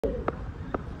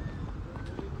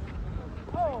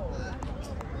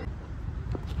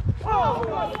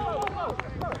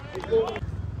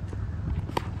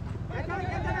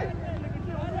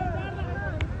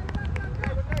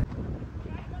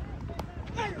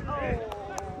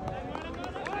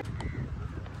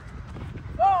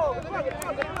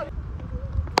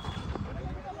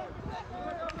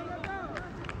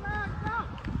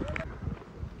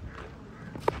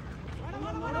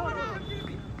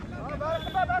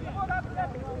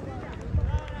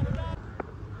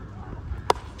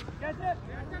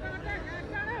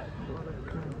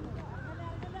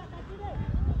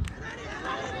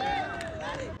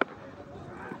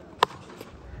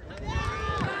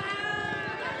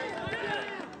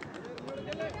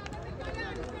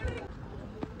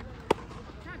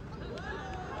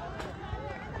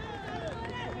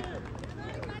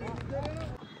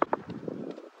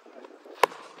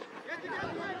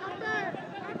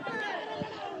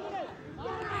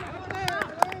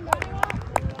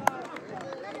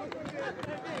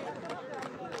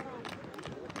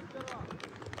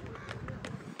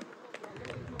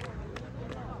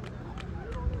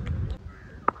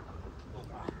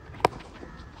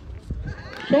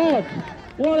Shot!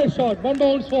 What a shot! 1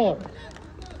 ball for.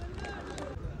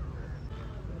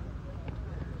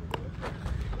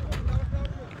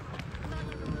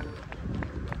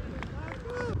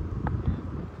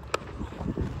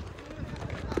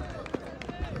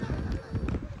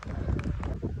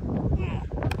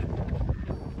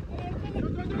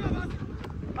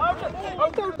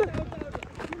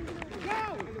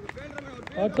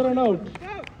 That's a run out.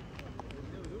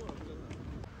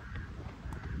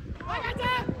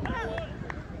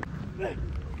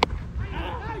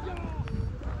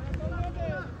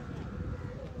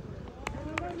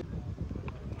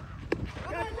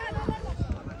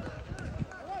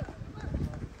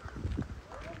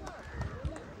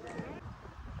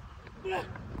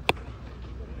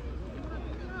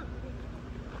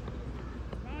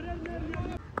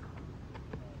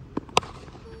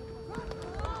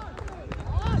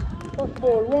 First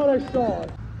ball, what a shot!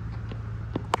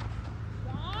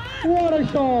 What a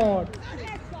shot!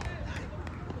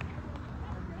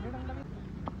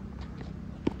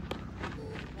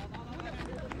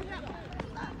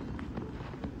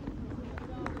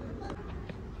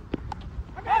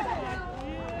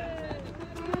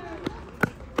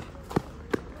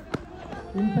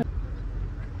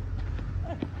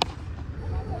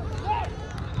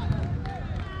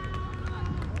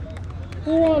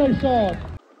 What a shot!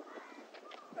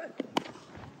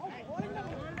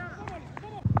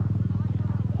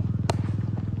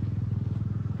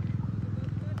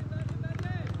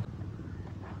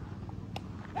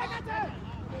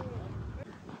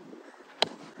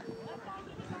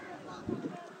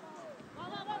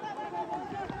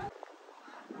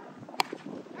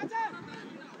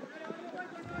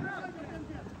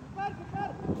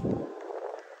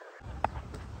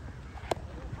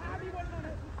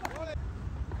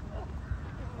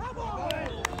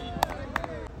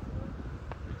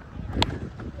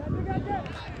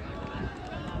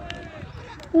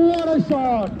 What a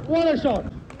shot! What a shot!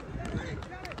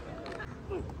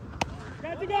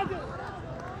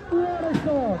 What a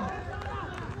shot!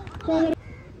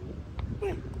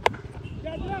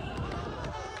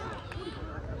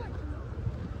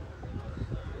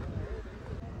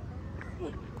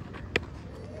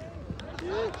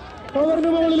 കവറിന്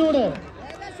മുകളിലൂടെ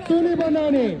തുണി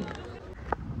ബനാനി.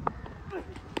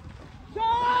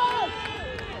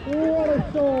 What a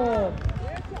shot!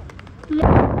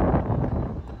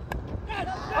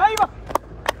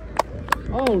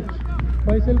 Out.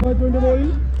 Faisal Bajwന്റെ ബോളിൽ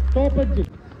top എഡ്ജിൽ.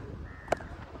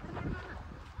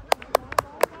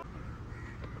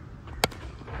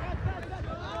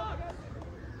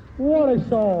 What a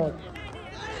shot!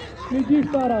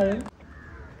 Nijeesh Narayan.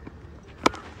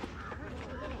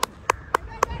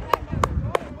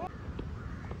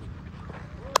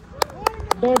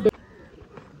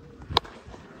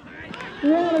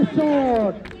 What a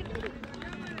shot!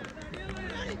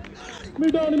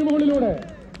 മിഡാണിന് മുകളിലൂടെ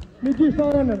Nijeesh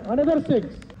Narayanan. Another 6.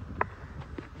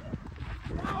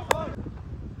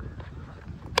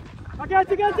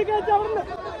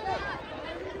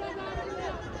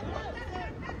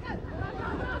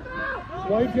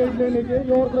 White gate ലൈനിലേക്ക്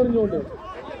yorker എറിഞ്ഞുകൊണ്ട്.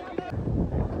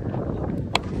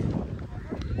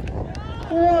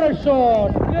 What a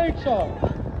shot! Great shot!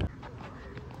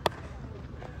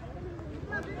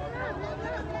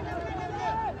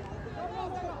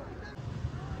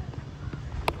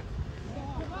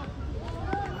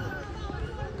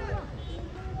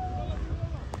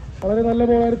 വളരെ നല്ല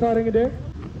ബോളായിരുന്നു താരങ്ങിന്റെ.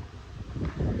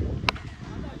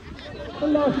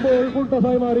 Last ball full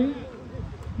ടസായി മാറി.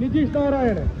 നിജീഷ്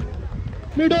നാരായണൻ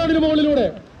മിഡോണിന് മുകളിലൂടെ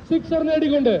സിക്സർ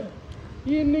നേടിക്കൊണ്ട്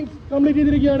ഈ ഇന്നിംഗ്സ് കംപ്ലീറ്റ്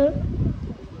ചെയ്തിരിക്കുകയാണ്.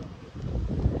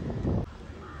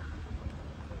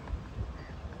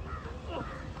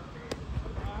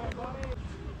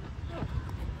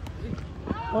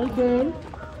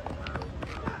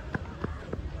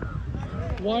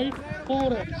 White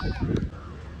forest.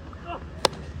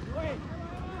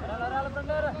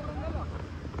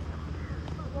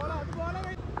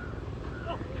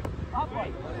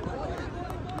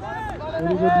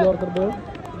 Very good Yorker ball.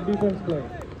 Defense play.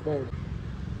 Ball.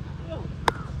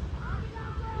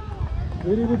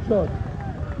 Very good shot.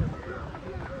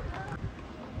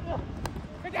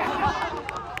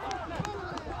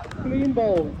 Clean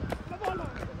ball.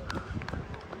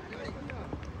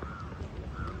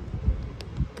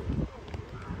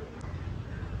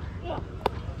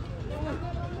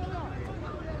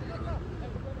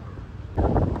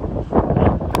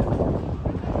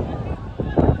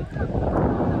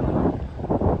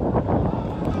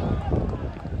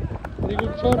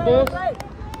 Short ball,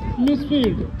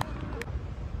 misfield.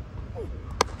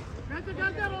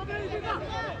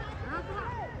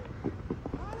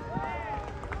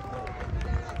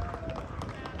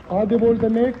 ആദ്യ ball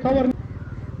തന്നെ cover.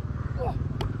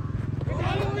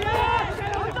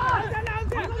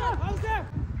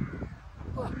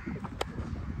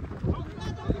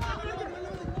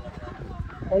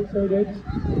 Outside edge.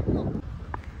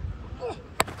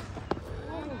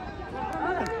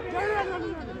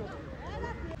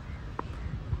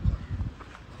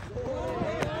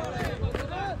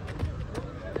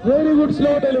 Very good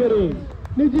slow delivery.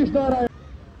 Nijish Narayan.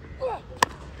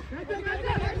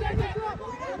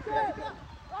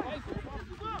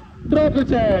 Throw the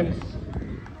chance.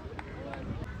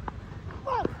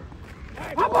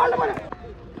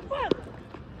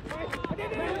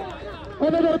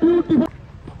 Another beautiful.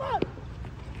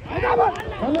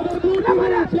 Another beautiful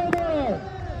slow ball.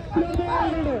 Slow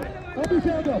ball.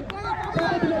 Abhishek.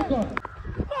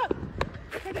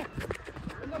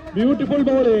 Beautiful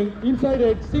bowling, inside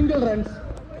it, single runs.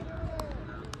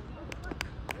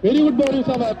 Very good bowling,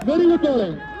 Sabat. Very good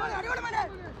bowling.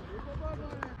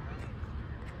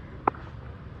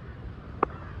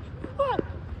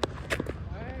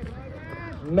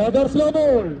 Another slow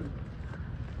ball.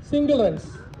 Single runs.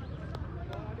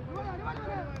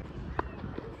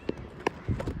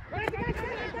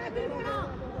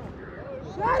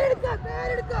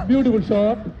 Beautiful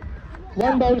shot.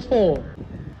 One bounce 4.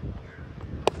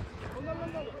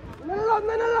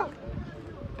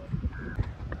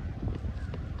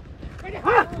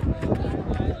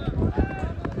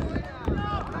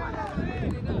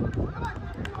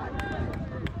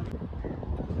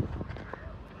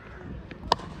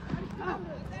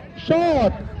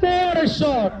 Shot, what a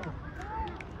shot!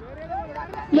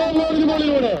 Long over the ball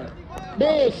order.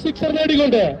 Boss, sixer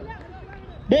നേടിക്കൊണ്ട്.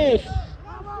 Boss.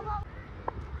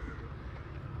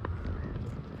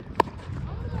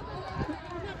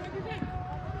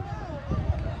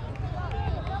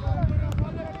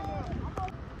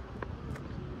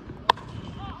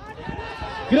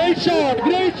 Great shot,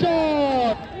 great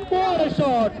shot! What a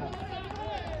shot!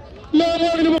 Long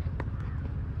over the ball.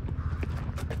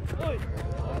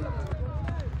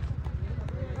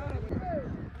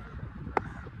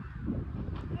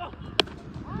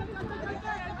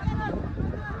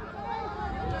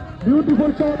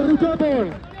 Beautiful shot, Rucha ball.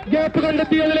 Gap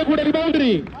കണ്ടെത്തിയതിലെ കൂടെ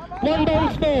boundary. One down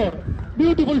score.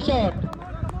 Beautiful shot.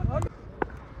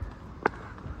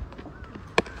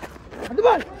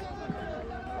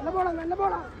 നല്ല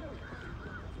ബോളാ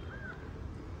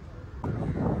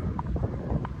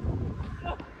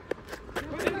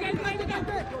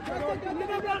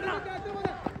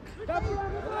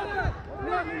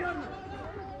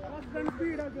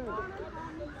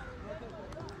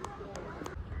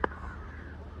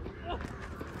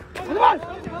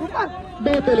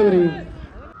Bad delivery.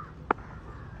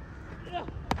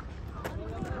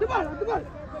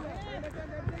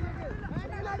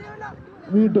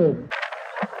 Veto.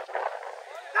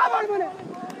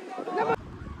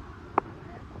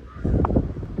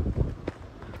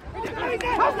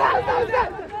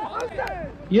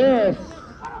 Yes.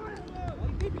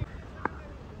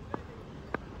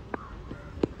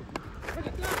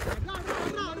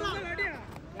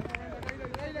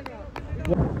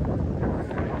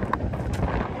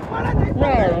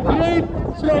 Wow, great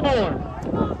slow ball.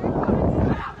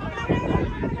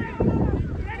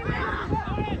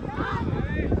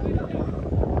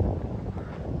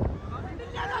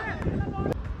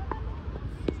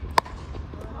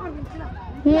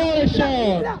 What a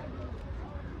shot!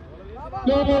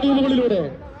 No ball മുകളിലൂടെ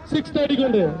 6:30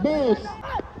 കൊണ്ട് boss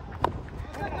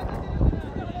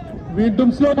വീണ്ടും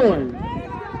slow ball.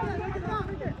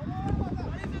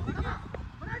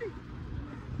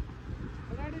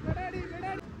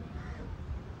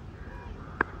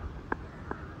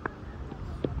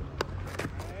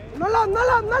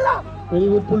 Very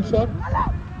good pull shot.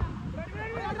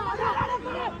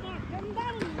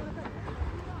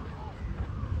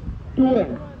 2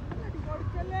 runs.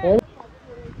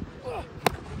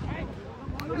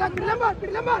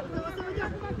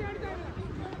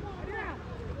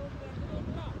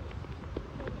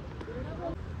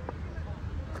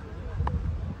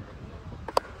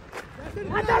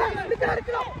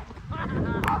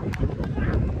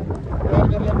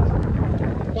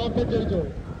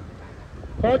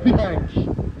 Caught behind.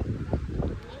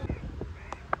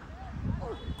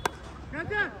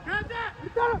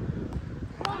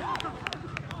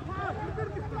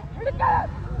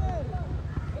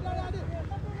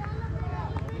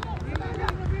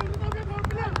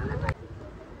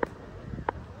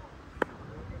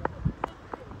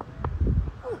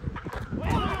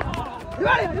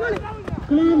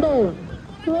 Clean ball.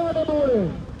 What a bowling.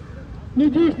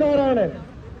 Nijish Narayanan.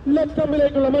 Left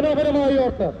stumpiലേക്കുള്ള മനോഹരമായ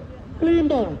ഓട്ടം. Clean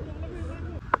ball.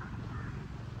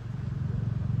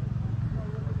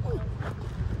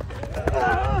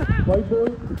 White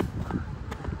ball.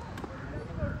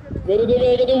 വെറുതെ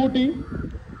വേഗത കൂട്ടി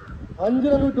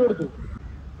 5 run വിട്ടുകൊടുത്തു.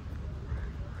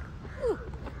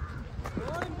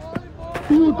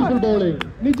 Beautiful bowling.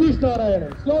 Nijish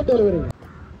Narayanan. Slow delivery.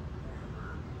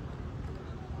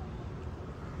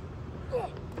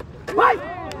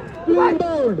 Clean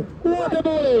bowled. What a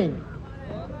bowling.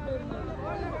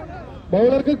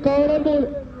 ബൗളർക്ക് കാണാൻ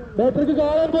പോലും ബാറ്റർക്ക്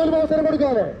കാണാൻ പോലും അവസരം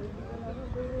കൊടുക്കാതെ.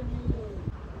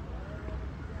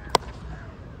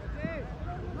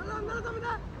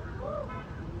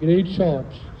 Great shot.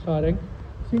 Sarang.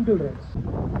 Single runs.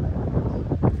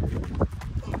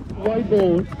 White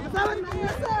ball.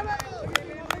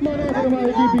 മനോഹരമായ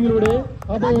കീപ്പിങ്ങിലൂടെ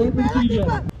ആ ബോൾ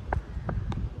പിടിച്ചിരിക്കുകയാണ്.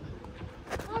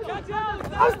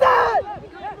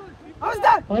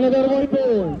 Another white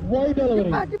ball. White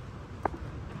delivery.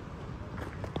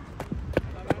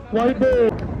 White ball.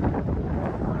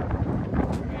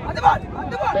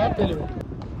 Top delivery.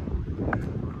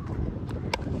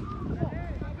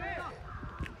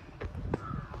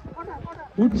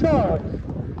 Good shot.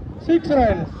 6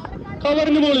 runs.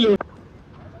 കവറിന് മുകളിലൂടെ.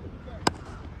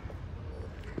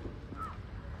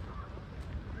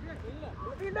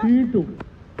 P2.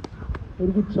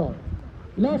 ഒരു good shot.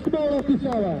 Last ball of this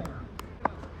hour.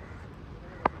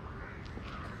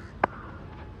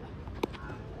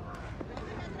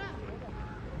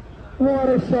 What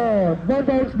a shot. One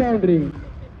bounce boundary.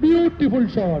 Beautiful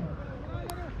shot.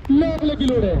 Long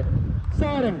legilode.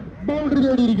 Sarang boundary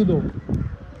നേടിയിരിക്കുന്നു.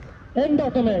 End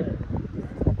of the match.